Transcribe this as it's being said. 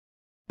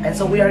And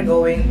so we are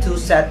going to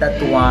set that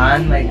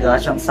one. My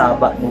gosh, ang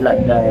saba nila,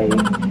 guys.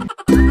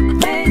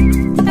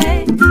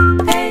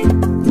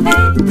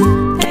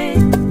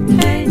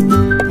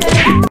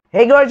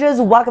 Hey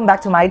gorgeous! Welcome back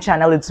to my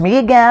channel. It's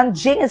me again,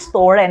 Jing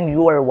Store, and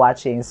you are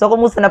watching. So,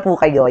 kumusta na po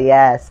kayo?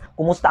 Yes.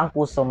 Kumusta ang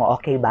puso mo?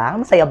 Okay ba?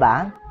 Masaya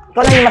ba?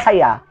 Ikaw na yung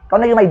masaya. Ikaw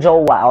na yung may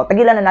jowa. O,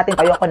 tagilan na natin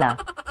kayo. Ako na.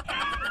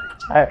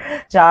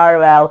 Char.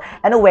 Well,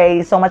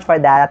 anyway, so much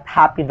for that.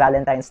 Happy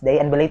Valentine's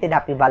Day and belated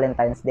Happy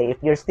Valentine's Day if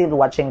you're still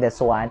watching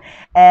this one.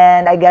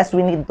 And I guess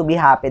we need to be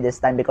happy this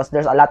time because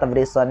there's a lot of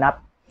reason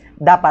na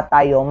dapat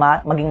tayo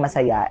maging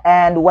masaya.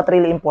 And what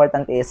really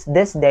important is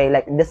this day,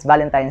 like this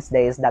Valentine's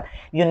Day, is that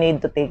you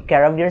need to take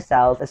care of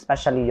yourself,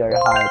 especially your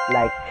heart.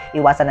 Like,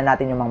 iwasan na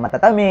natin yung mga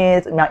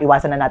matatamis,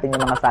 iwasan na natin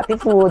yung mga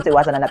fatty foods,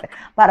 iwasan na natin,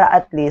 para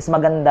at least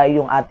maganda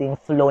yung ating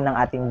flow ng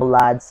ating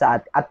blood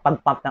at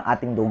pag-pump ng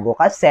ating dugo.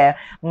 Kasi,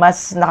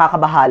 mas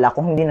nakakabahala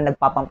kung hindi na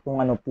nagpapump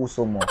yung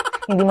puso mo.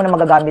 Hindi mo na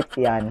magagamit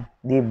yan,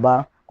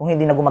 diba? Kung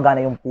hindi na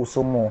gumagana yung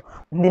puso mo,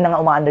 hindi na nga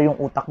umaandar yung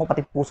utak mo,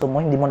 pati puso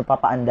mo, hindi mo na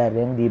papaandar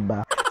rin,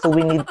 diba? So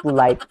we need to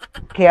like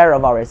care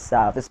of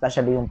ourselves,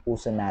 especially yung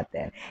puso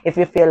natin. If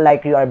you feel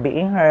like you are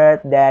being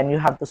hurt, then you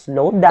have to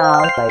slow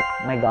down. Like,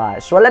 my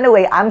gosh. Well,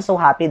 anyway, I'm so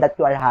happy that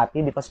you are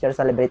happy because you're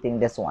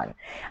celebrating this one.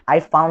 I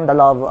found the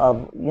love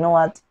of, you know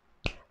what?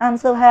 I'm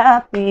so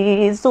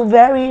happy, so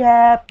very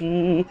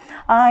happy.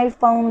 I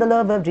found the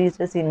love of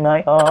Jesus in my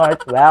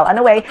heart. Well,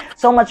 anyway,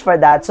 so much for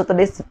that. So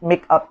today's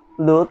makeup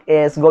look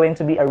is going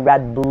to be a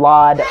red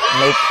blood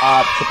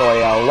makeup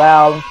tutorial.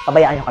 Well,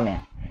 pabayaan nyo kami.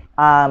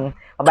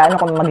 Pabayaan nyo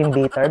kami maging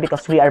bitter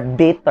because we are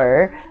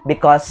bitter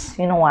because,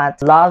 you know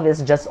what, love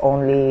is just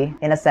only,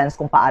 in a sense,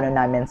 kung paano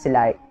namin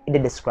sila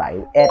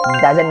i-describe. It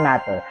doesn't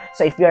matter.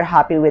 So if you're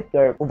happy with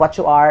what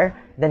you are,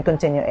 then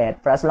continue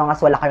it for as long as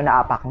wala kayong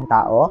naapakang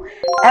tao.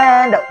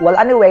 And, well,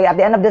 anyway, at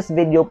the end of this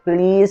video,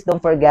 please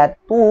don't forget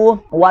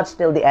to watch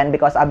till the end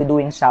because I'll be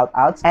doing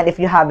shoutouts. And if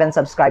you haven't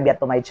subscribed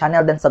yet to my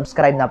channel, then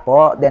subscribe na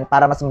po. Then,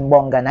 para mas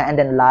bongga na. And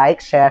then like,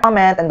 share,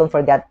 comment, and don't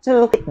forget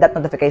to hit that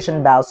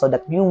notification bell so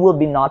that you will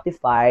be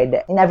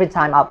notified in every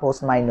time I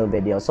post my new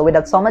video. So,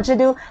 without so much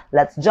ado,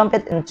 let's jump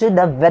it into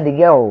the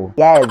video.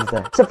 Yes!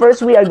 So,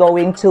 first, we are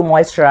going to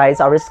moisturize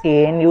our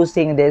skin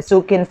using this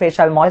SMOKEY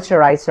facial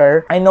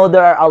moisturizer. I know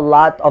there are a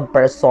lot of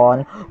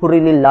person who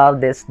really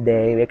love this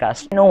day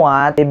because, you know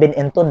what, they've been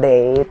into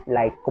date,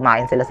 like,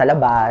 kumain sila sa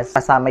labas,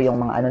 kasama yung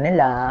mga ano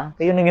nila,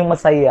 kayo na yung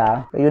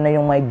masaya, kayo na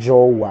yung may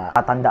jowa.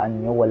 Tatandaan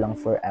nyo, walang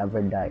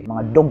forever die.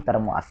 Mga dog tara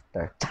mo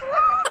after.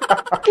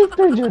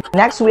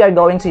 Next, we are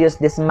going to use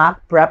this MAC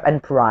Prep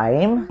and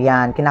Prime.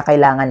 Yan,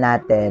 kinakailangan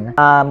natin.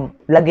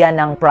 Lagyan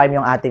ng prime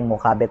yung ating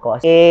mukha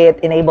because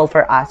it enable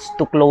for us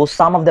to close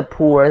some of the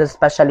pores,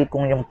 especially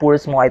kung yung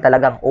pores mo ay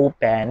talagang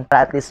open,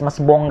 para at least mas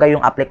bongga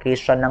yung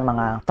application ng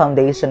mga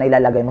foundation na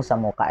ilalagay mo sa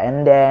mukha.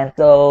 And then,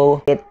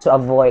 so, to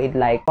avoid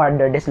like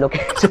further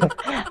dislocation,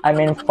 I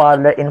mean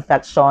further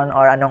infection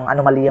or anong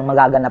anomaly yung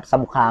magaganap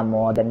sa mukha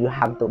mo, then you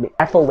have to be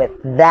careful with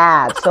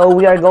that. So,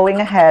 we are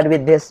going ahead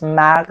with this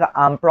MAC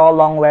Pro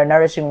Longwear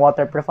Nourishing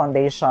Waterproof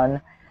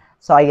Foundation.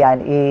 So,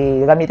 ayan,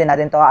 gamitin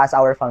natin to as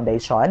our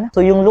foundation.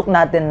 So, yung look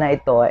natin na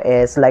ito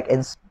is like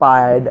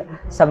inspired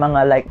sa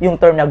mga like, yung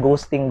term na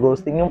ghosting.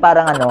 Yung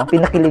parang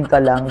pinakilig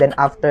ka lang, then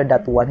after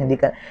that one, hindi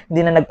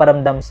na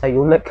nagparamdam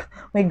sa'yo. Like,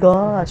 oh my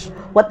gosh,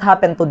 what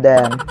happened to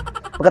them?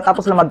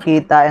 Pagkatapos lang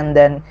magkita and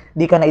then,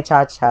 di ka na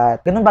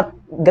i-chat-chat. Ganun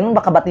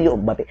ba kabati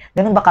yung babi?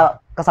 Ganun ba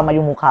kasama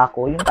yung mukha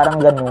ko? Yung parang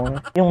ganun.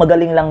 Yung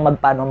magaling lang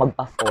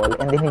magpa-fall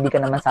and then hindi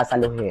ka naman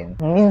sasaluhin.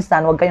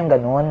 Minsan, wag kayong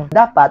ganun.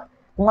 Dapat,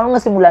 kung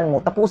anong nasimulan mo,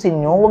 tapusin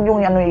nyo. Huwag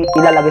yung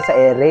ilalagay sa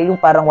ere, yung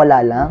parang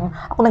wala lang.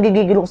 Ako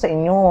nagigigil ko sa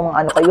inyo.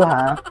 Mga kayo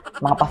ha?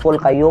 Mga pa-fall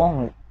kayo.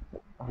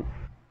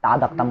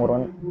 Tagak na mo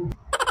ron.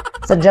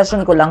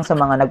 Suggestion ko lang sa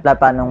mga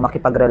nagplapanong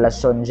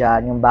makipagrelasyon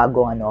dyan, yung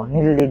bagong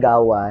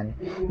nililigawan.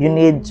 You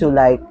need to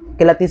like,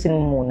 kilatisin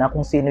mo muna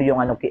kung sino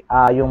yung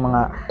yung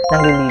mga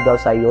nangliligaw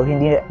sa iyo.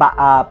 Hindi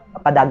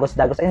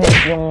padagos-dagos.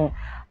 Yung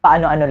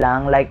paano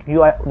lang, like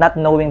you are not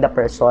knowing the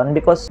person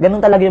because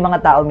ganun talaga yung mga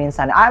tao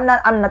minsan. I'm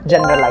not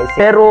generalizing.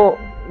 Pero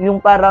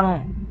yung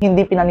parang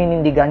hindi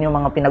pinaninindigan yung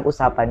mga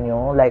pinag-usapan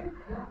nyo, like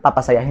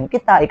papasayahin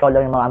kita, ikaw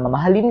lang yung mga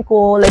mamahalin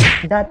ko,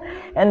 like that.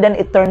 And then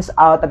it turns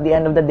out at the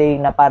end of the day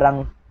na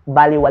parang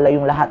baliwala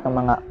yung lahat ng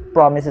mga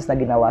promises na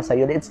ginawa sa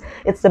iyo.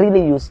 It's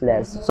really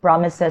useless. So,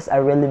 promises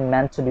are really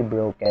meant to be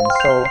broken.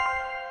 So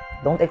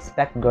don't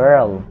expect,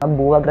 girl.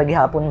 Mabuwag lagi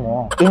hapon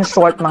mo. In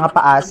short, mga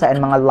paasa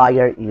and mga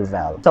liar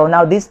evil. So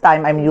now this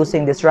time, I'm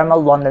using this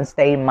Rimmel London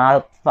Stay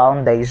Matte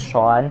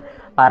Foundation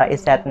para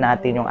iset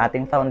natin yung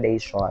ating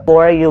foundation.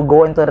 Before you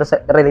go into a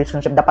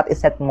relationship, dapat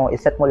iset mo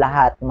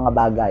lahat ng mga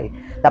bagay.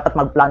 Dapat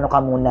magplano ka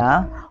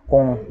muna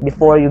kung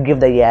before you give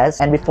the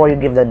yes and before you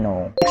give the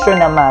no. Make sure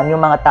naman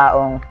yung mga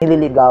taong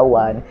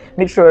nililigawan,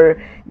 make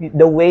sure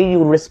the way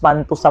you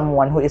respond to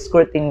someone who is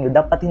courting you,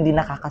 dapat hindi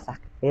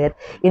nakakasakit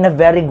in a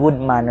very good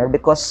manner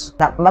because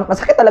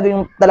masakit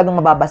talagang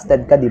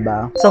mababasted ka,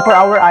 diba? So for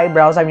our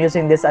eyebrows, I'm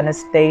using this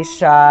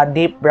Anastasia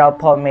Deep Brow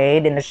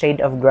Pomade in the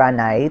shade of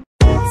Granite.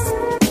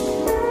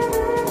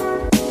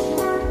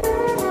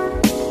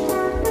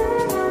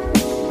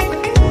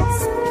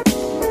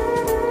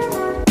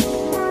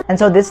 And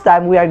so this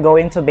time, we are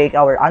going to bake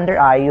our under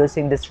eye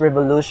using this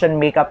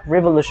Makeup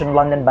Revolution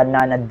London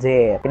Banana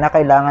Dip.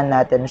 Pinakailangan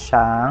natin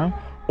siyang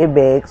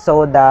i-bake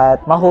so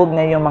that ma-hold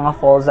na yung mga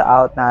falls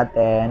out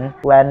natin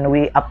when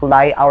we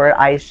apply our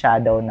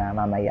eyeshadow na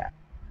mamaya.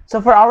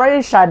 So for our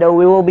eyeshadow,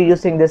 we will be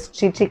using this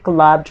Chichi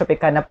Club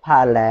Tropicana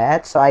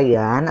palette. So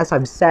ayan, as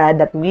I've said,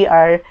 that we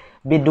are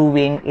be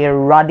doing a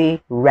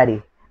ready.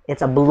 It's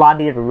a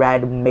bloody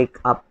red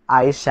makeup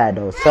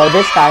eyeshadow. So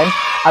this time,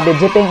 I'll be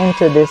dipping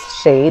into this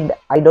shade.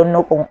 I don't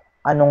know kung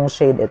anong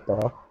shade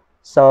ito.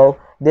 So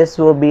this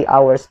will be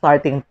our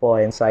starting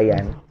point. So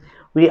ayan,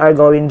 we are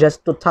going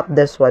just to top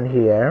this one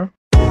here.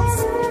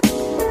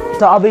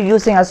 So I'll be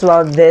using as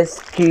well this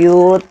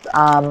cute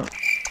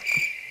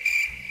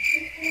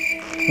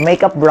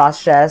makeup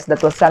brushes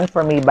that was sent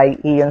for me by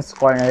Ian's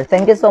Corner.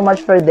 Thank you so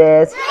much for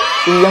this,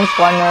 Ian's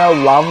Corner.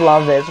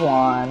 Love this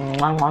one.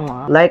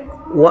 Like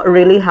what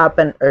really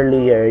happened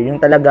earlier, yung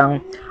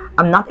talagang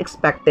I'm not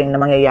expecting na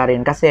mangyayari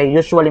yun, kasi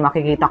usually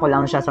makikita ko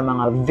lang siya sa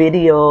mga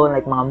video,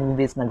 like mga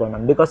movies na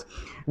gano'n. Because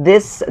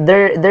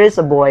there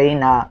is a boy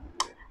na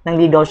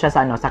nangligaw siya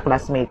sa sa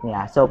classmate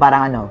niya. So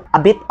parang a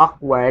bit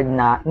awkward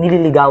na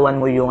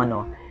nililigawan mo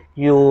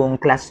yung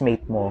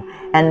classmate mo.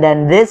 And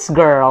then this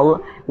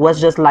girl was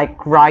just like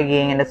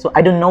crying, and so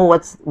I don't know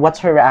what's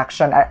her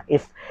reaction,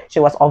 if she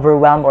was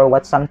overwhelmed or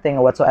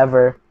something or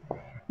whatsoever.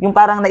 Yung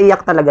parang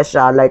naiyak talaga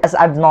siya. Like, as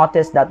I've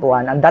noticed that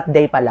one, and that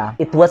day pala,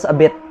 it was a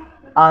bit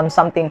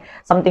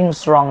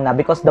something's wrong na,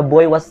 because the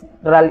boy was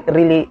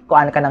really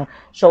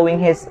showing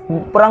his,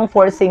 parang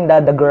forcing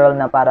the girl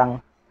na parang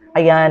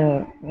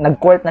ayan,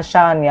 nag-court na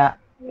siya niya.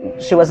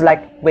 She was like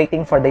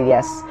waiting for the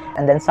yes,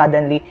 and then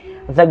suddenly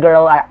the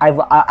girl,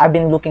 I've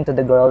been looking to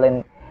the girl,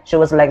 and she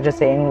was like just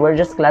saying, we're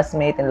just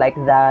classmates, and like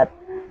that,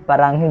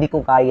 parang hindi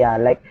ko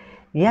kaya. Like,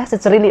 yes,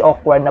 it's really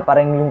awkward na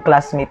parang yung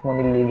classmate mo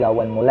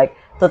nililigawan mo. Like,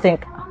 to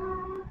think,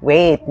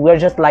 wait,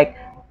 we're just like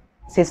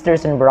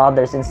sisters and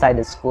brothers inside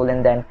the school,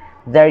 and then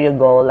there you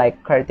go, like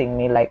courting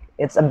me. Like,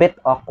 it's a bit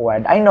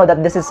awkward. I know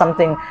that this is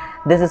something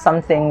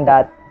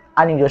that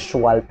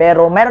unusual,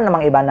 pero meron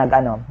namang iba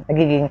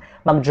nagiging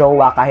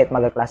magjowa kahit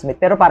mag-classmate.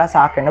 Pero para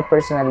sa akin,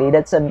 personally,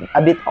 that's a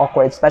bit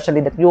awkward,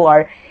 especially that you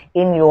are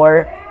in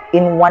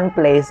one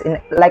place, in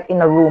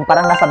a room,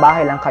 parang nasa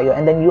bahay lang kayo,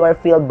 and then you are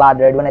feel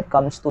bothered when it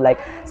comes to like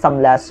some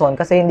lesson,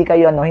 kasi hindi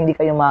kayo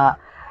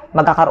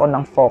magkakaroon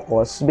ng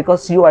focus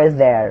because you are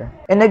there.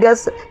 And I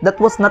guess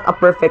that was not a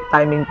perfect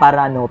timing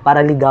para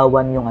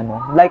ligawan yung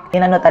like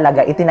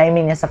talaga,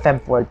 itiniming niya sa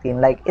Feb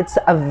 14. Like,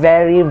 it's a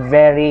very,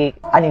 very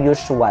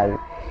unusual.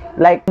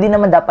 Like, hindi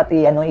naman dapat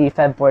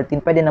i-Feb 14,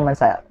 pwede naman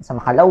sa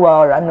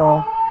makalawa or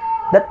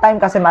That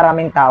time kasi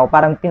maraming tao,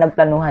 parang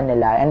pinagplanuhan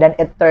nila, and then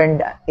it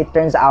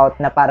turns out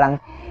na parang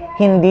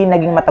hindi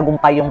naging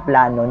matagumpay yung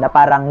plano, na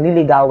parang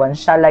liligawan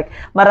siya. Like,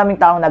 maraming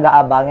taong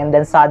nag-aabang, and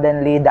then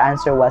suddenly the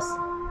answer was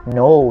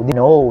no,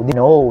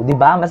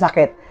 diba?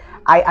 Masakit.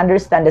 I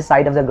understand the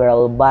side of the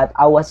girl, but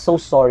I was so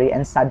sorry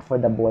and sad for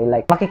the boy.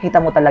 Like,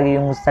 makikita mo talaga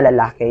yung sa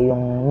lalaki,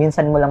 yung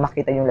minsan mo lang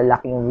makita yung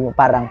lalaki, yung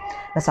parang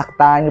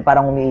nasaktan, yung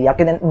parang umiiyak,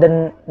 and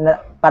then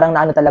parang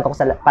talaga ako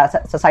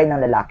sa side ng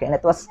lalaki, and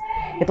it was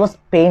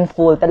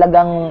painful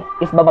talagang.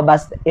 If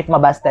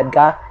mabasted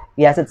ka,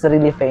 yes, it's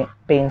really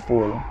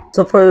painful.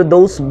 So for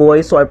those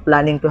boys who are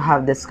planning to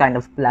have this kind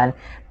of plan,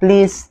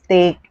 please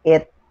take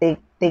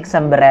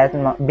some breath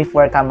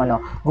before ka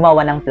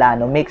gumawa ng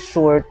plano. Make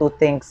sure to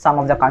think some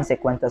of the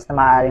consequences na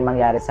maaaring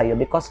mangyari sa'yo,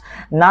 because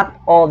not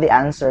all the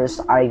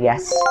answers are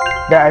yes.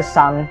 There are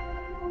some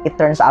it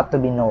turns out to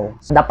be no.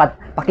 So dapat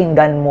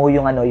pakinggan mo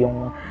yung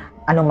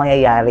anong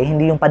mangyayari,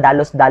 hindi yung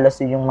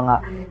padalos-dalos yung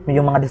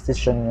mga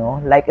decision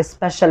nyo. Like,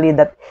 especially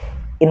that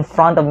in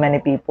front of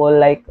many people,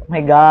 like, oh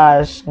my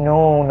gosh,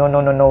 no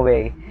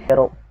way.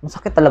 Pero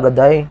masakit talaga,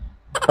 day.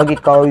 Pag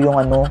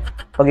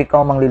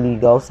ikaw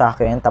mangliligaw sa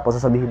akin, tapos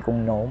sasabihin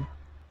kong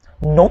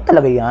no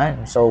talaga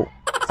yan. So,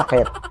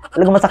 sakit.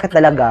 Talaga masakit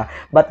talaga.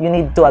 But you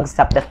need to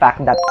accept the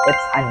fact that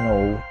it's a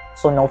no.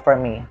 So, no for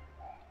me.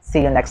 See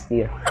you next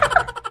year.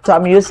 So,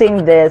 I'm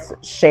using this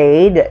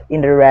shade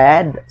in the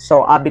red.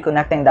 So, I'll be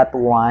connecting that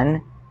one.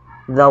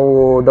 The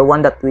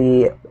one that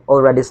we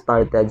already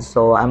started.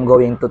 So, I'm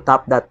going to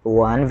tap that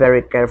one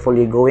very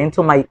carefully, going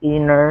to my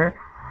inner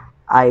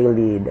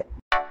eyelid.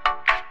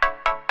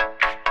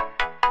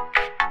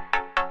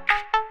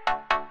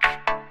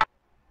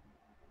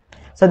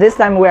 So this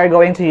time we are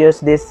going to use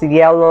this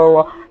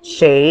yellow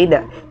shade.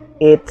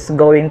 It's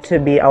going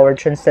to be our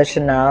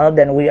transitional.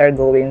 Then we are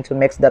going to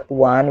mix that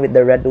one with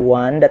the red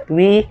one that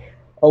we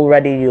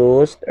already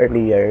used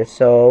earlier.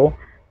 So,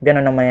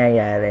 ganun ang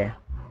mangyayari.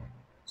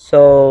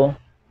 So,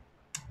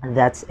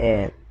 that's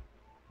it.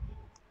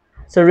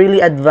 So,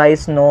 really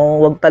advise,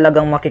 wag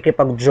talagang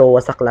makikipag-jowa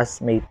sa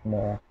classmate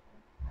mo.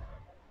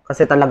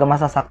 Kasi talaga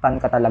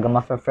masasaktan ka talaga,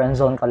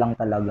 ma-friendzone ka lang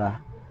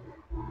talaga.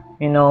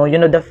 You know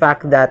the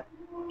fact that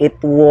it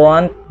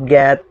won't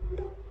get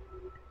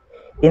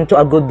into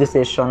a good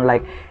decision.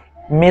 Like,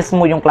 miss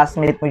mo yung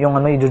classmate mo, yung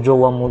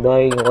ijojowa mo,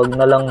 day. Wag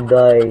na lang,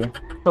 day.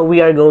 So,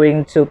 we are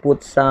going to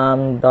put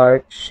some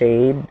dark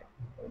shade.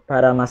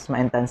 para mas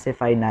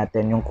ma-intensify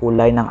natin yung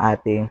kulay ng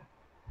ating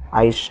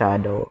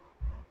eyeshadow.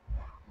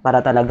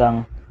 Para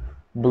talagang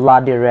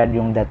bloody red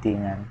yung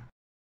datingan.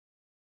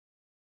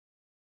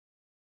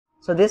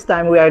 So this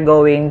time, we are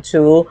going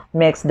to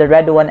mix the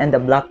red one and the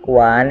black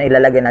one.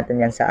 Ilalagay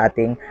natin yan sa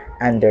ating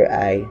under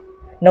eye.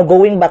 Now,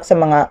 going back sa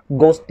mga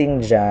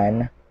ghosting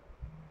dyan,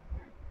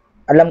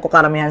 alam ko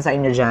karamihan sa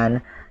inyo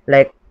dyan,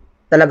 like,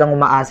 talagang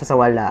umaasa sa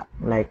wala.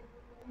 Like,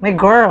 my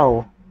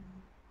girl,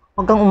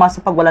 huwag kang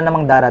umasa pag wala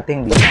namang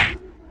darating, di ba?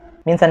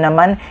 Minsan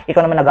naman, ikaw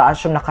naman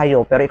nag-a-assume na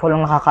kayo, pero ikaw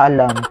lang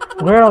nakakaalam.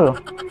 Girl,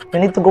 you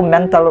need to go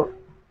mental.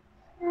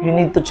 You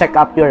need to check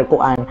up your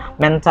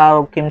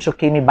mental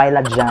kimchi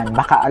baila dyan.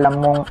 Baka alam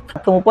mong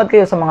tumupad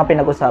kayo sa mga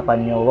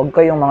pinag-usapan nyo. Huwag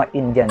kayong mga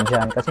Indian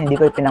dyan. Kasi hindi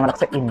kayo pinanganak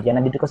sa India.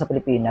 Nandito ko sa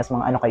Pilipinas.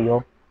 Mga ano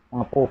kayo?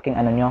 Mga poking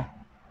ano nyo.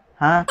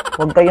 Ha?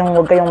 Huwag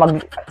kayong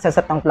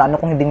mag-sasat ng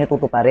plano kung hindi nyo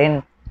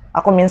tutuparin.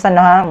 Ako minsan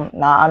na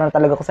ano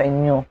talaga ko sa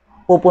inyo.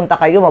 Pupunta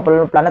kayo,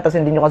 mapalala plano, tapos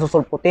hindi nyo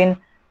kasusulputin.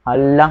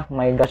 Hala,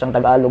 my gosh, ang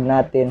Tagalog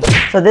natin.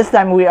 So this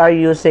time we are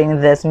using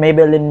this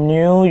Maybelline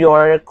New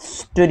York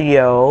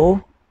Studio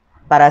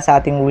para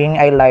sa ating wing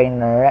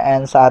eyeliner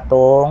and sa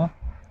atong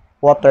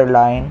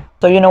waterline.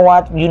 So you know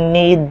what? You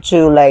need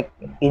to like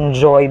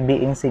enjoy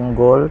being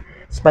single.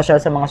 Special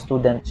sa mga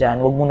student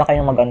dyan. Huwag muna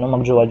kayong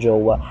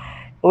magjowa-jowa.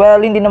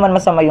 Well, hindi naman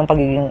masama yung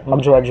pagiging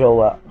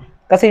magjowa-jowa.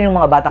 Kasi yung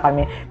mga bata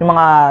kami,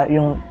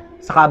 yung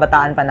sa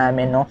kabataan pa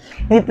namin, no?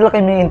 Hindi talaga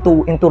kami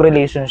into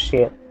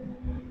relationship.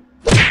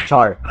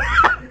 Char.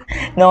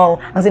 No,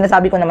 ang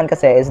sinasabi ko naman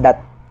kasi is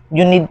that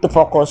you need to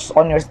focus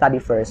on your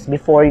study first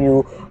before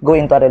you go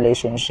into a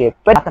relationship.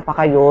 Bata pa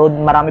kayo,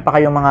 marami pa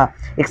kayong mga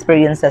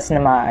experiences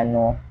na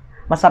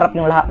masarap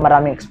yung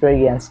maraming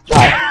experience.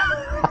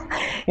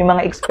 Yung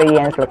mga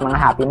experience like mga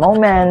happy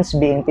moments,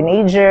 being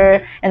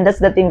teenager, and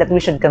that's the thing that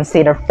we should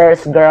consider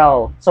first,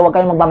 girl. So wag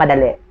kayong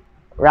magmamadali.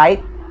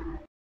 Right?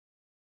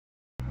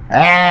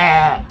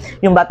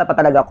 Yung bata pa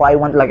talaga ako, I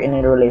want like in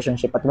a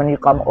relationship. But when you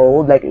come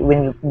old, like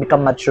when you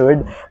become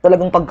matured,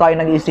 talagang pagkain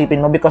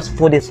nag-iisipin mo because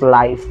food is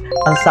life.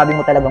 Ang sabi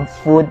mo talagang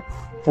food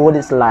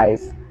is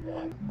life.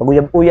 Pag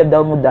uyab-uyab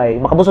daw mo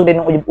day, makabusog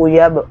din ng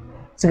uyab-uyab,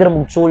 siguro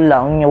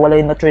magtsula, wala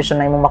yung nutrition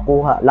na yung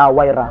makuha,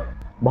 laway ra,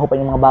 baho pa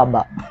yung mga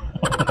baba.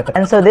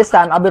 And so this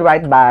time, I'll be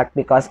right back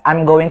because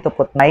I'm going to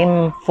put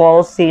my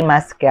falsy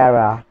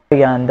mascara.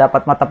 Ayan,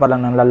 dapat mata pa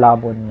lang ng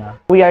lalabon na.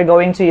 We are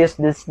going to use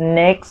this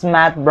NYX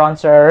matte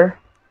bronzer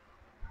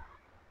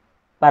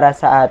para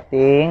sa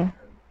ating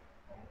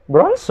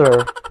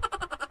bronzer.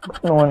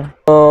 Noon.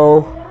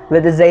 So,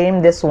 with the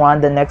same, this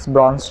one, the next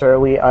bronzer,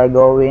 we are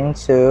going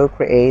to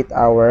create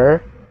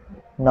our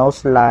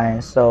nose line.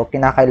 So,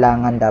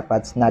 kinakailangan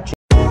dapat snatch.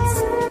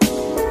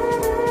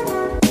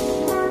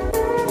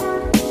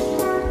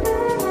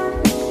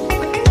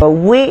 So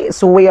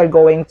we are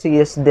going to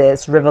use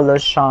this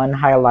Revolution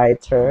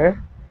highlighter.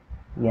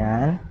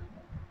 Yan.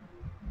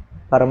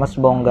 Para mas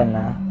bongga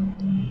na.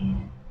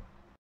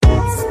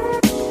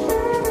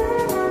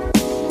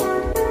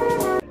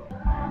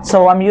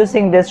 So I'm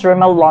using this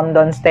Rimmel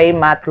London Stay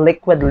Matte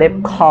Liquid Lip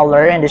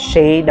Color in the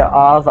shade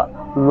of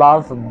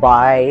Love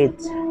Bite.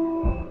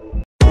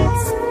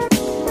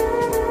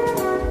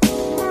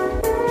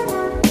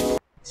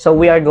 So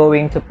we are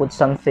going to put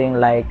something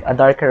like a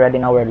darker red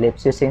in our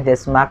lips using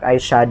this MAC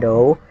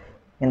eyeshadow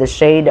in the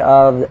shade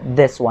of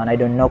this one. I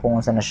don't know kung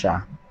saan na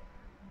siya.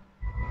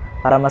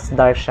 Para mas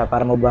dark siya,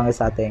 para bumagay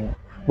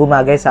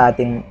sa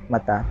ating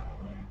mata.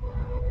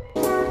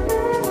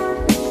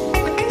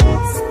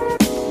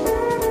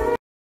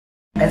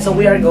 And so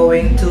we are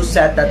going to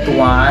set that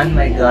one.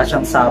 My gosh,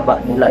 ang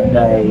saba nila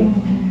day.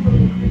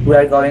 We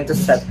are going to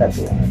set that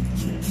one.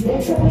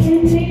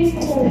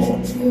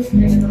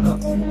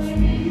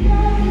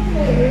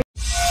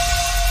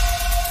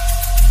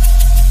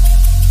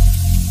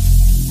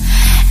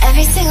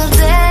 Every single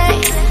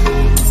day,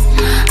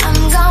 I'm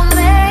gonna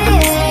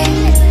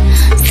make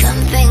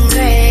something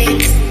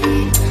great.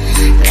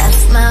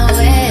 That's my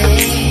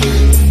way.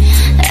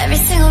 Every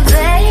single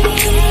day,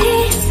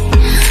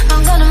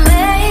 I'm gonna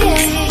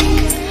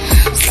make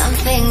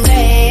something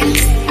great.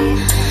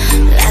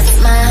 That's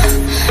my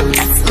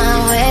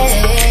way.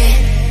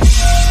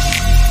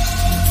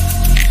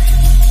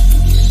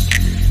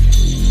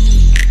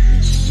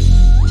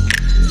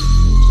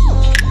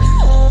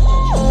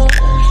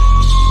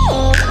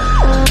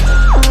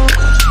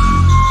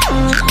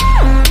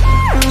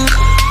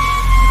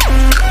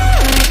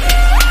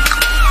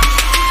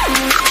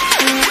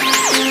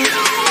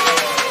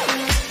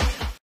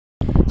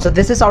 So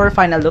this is our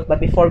final look,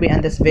 but before we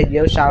end this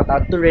video, shout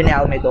out to Rene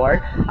Almedor,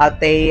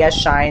 Althea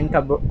Shine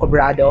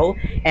Cobrado,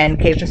 and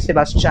Keisha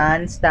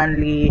Sebastian,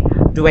 Stanley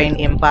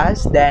Dwayne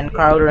Impas, then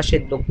Carl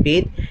Rashid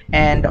Lugpit,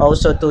 and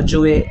also to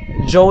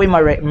Joey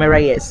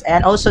Marias,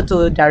 and also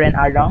to Darren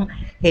Arong.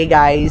 Hey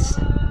guys,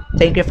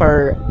 thank you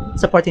for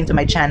supporting to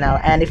my channel,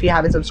 and if you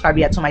haven't subscribed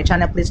yet to my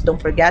channel, please don't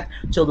forget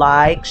to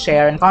like,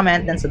 share, and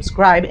comment, then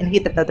subscribe and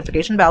hit the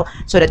notification bell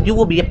so that you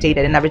will be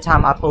updated and every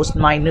time I post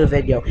my new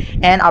video.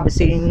 And I'll be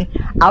seeing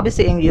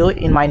you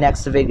in my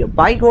next video.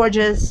 Bye,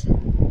 gorgeous.